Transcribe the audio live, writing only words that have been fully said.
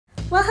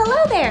Well,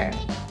 hello there!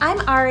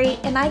 I'm Ari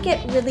and I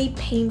get really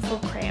painful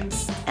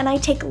cramps, and I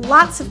take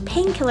lots of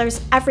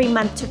painkillers every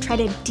month to try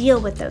to deal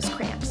with those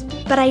cramps.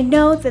 But I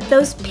know that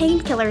those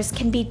painkillers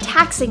can be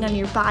taxing on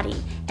your body,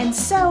 and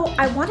so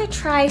I want to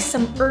try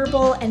some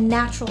herbal and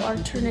natural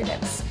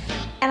alternatives.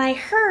 And I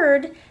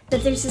heard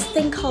that there's this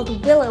thing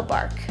called willow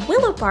bark.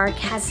 Willow bark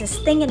has this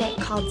thing in it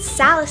called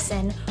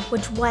salicin,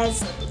 which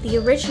was the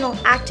original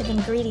active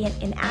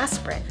ingredient in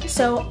aspirin.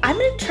 So I'm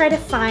gonna try to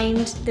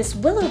find this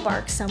willow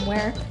bark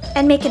somewhere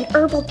and make an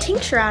herbal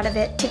tincture out of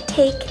it to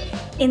take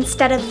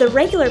instead of the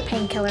regular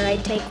painkiller I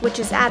take, which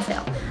is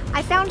Advil.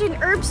 I found an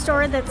herb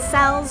store that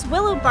sells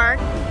willow bark.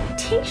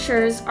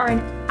 Tinctures are an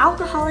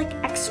alcoholic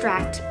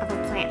extract of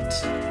a plant,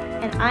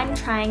 and I'm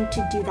trying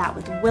to do that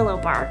with willow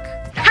bark.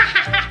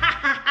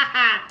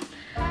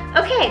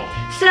 Okay,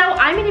 so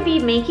I'm going to be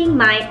making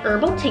my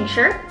herbal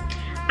tincture.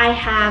 I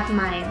have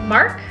my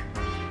mark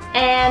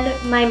and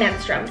my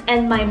menstruum,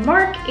 and my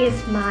mark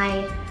is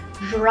my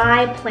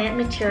dry plant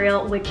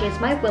material, which is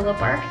my willow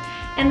bark,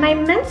 and my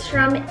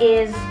menstruum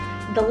is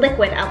the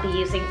liquid I'll be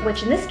using,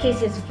 which in this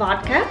case is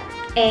vodka,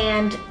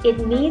 and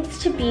it needs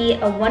to be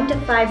a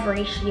 1:5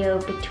 ratio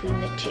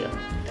between the two.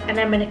 And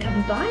I'm going to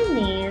combine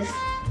these.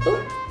 Ooh.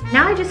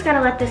 Now I just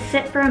gotta let this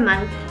sit for a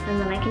month and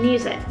then I can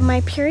use it.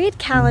 My period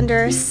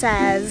calendar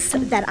says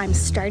that I'm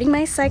starting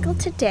my cycle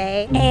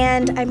today,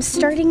 and I'm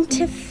starting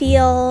to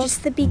feel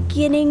just the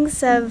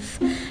beginnings of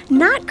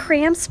not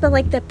cramps, but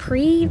like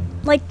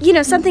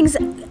something's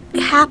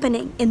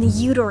happening in the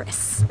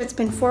uterus. It's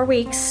been 4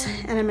 weeks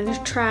and I'm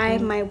gonna try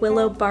my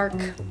willow bark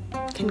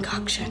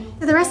concoction.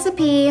 The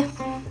recipe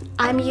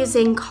I'm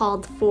using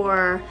called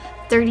for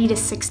 30 to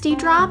 60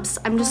 drops.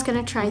 I'm just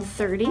gonna try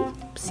 30,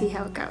 see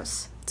how it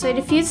goes. So I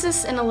diffuse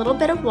this in a little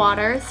bit of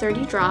water,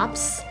 30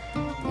 drops,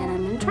 and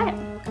I'm gonna try it.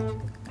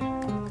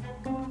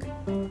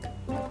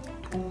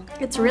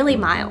 It's really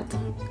mild.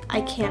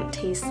 I can't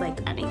taste like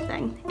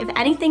anything. If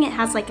anything, it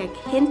has like a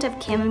hint of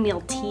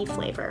chamomile tea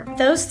flavor.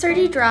 Those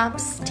 30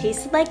 drops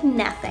tasted like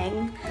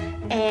nothing,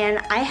 and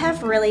I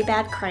have really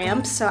bad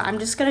cramps, so I'm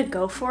just gonna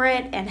go for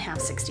it and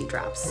have 60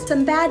 drops.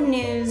 Some bad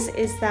news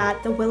is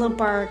that the willow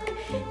bark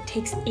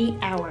takes 8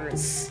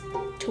 hours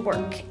to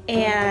work,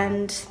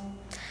 and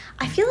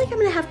I feel like I'm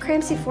gonna have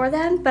cramps before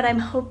then, but I'm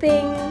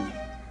hoping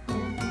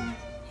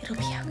it'll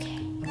be okay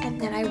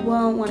and that I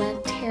won't wanna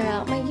tear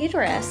out my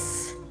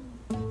uterus.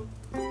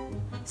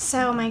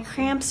 So my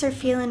cramps are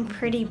feeling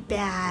pretty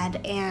bad,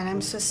 and I'm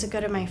supposed to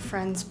go to my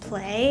friend's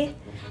play,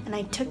 and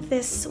I took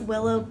this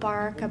willow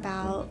bark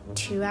about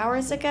 2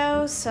 hours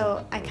ago,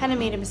 so I kind of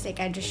made a mistake.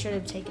 I just should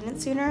have taken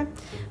it sooner.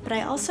 But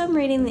I also am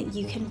reading that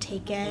you can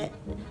take it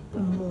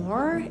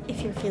more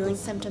if you're feeling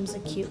symptoms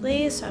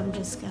acutely, so I'm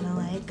just gonna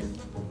like...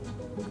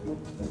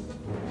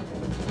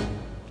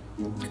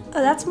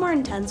 Oh, that's more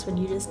intense when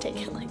you just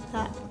take it like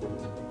that.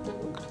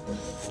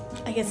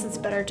 I guess it's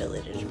better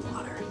diluted in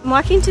water. I'm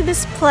walking to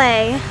this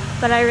play,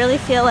 but I really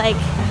feel like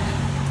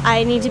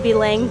I need to be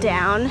laying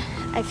down.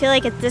 I feel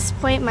like at this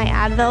point my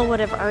Advil would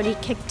have already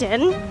kicked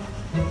in.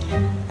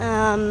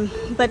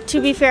 But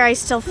to be fair, I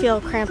still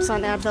feel cramps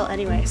on Advil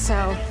anyway,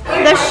 so.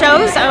 The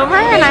show's over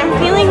and I'm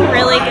feeling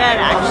really good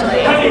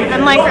actually.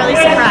 I'm like really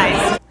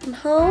surprised. I'm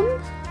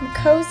home, I'm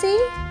cozy.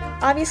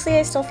 Obviously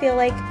I still feel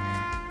like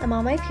I'm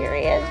on my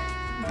period,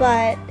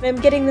 but I'm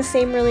getting the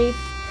same relief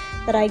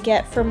that I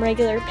get from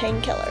regular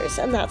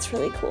painkillers, and that's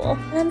really cool.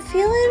 And I'm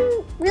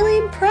feeling really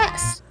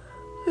impressed.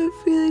 I'm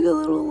feeling a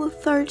little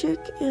lethargic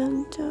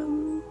and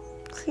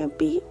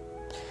crampy,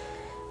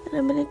 and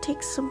I'm gonna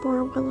take some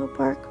more willow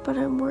bark, but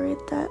I'm worried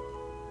that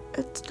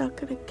it's not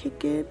gonna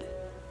kick in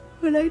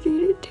when I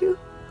need it to.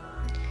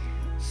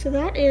 So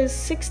that is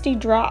 60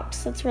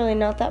 drops. That's really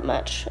not that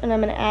much, and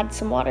I'm gonna add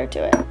some water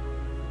to it.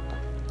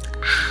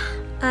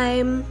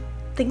 I'm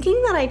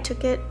thinking that I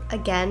took it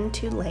again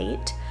too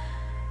late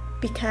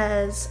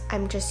because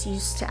I'm just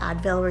used to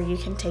Advil where you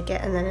can take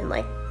it and then in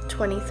like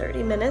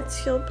 20-30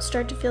 minutes you'll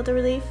start to feel the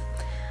relief.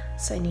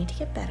 So I need to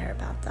get better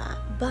about that,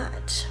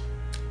 but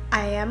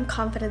I am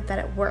confident that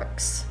it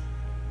works.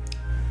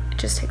 It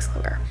just takes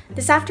longer.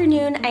 This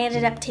afternoon, I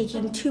ended up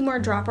taking 2 more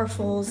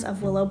dropperfuls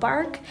of willow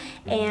bark,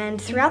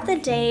 and throughout the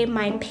day,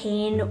 my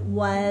pain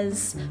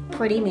was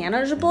pretty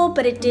manageable,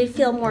 but it did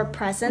feel more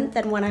present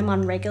than when I'm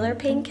on regular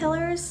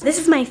painkillers. This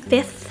is my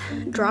 5th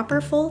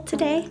dropperful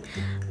today,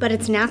 but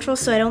it's natural,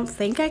 so I don't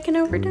think I can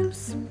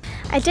overdose.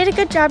 I did a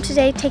good job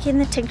today taking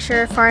the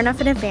tincture far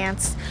enough in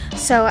advance,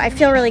 so I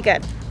feel really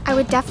good. I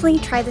would definitely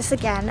try this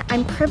again.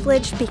 I'm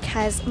privileged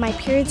because my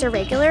periods are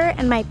regular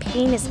and my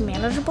pain is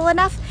manageable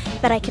enough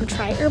that I can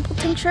try herbal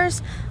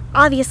tinctures.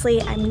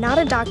 Obviously, I'm not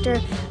a doctor,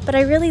 but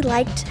I really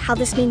liked how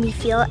this made me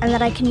feel and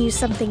that I can use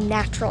something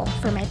natural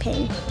for my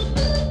pain.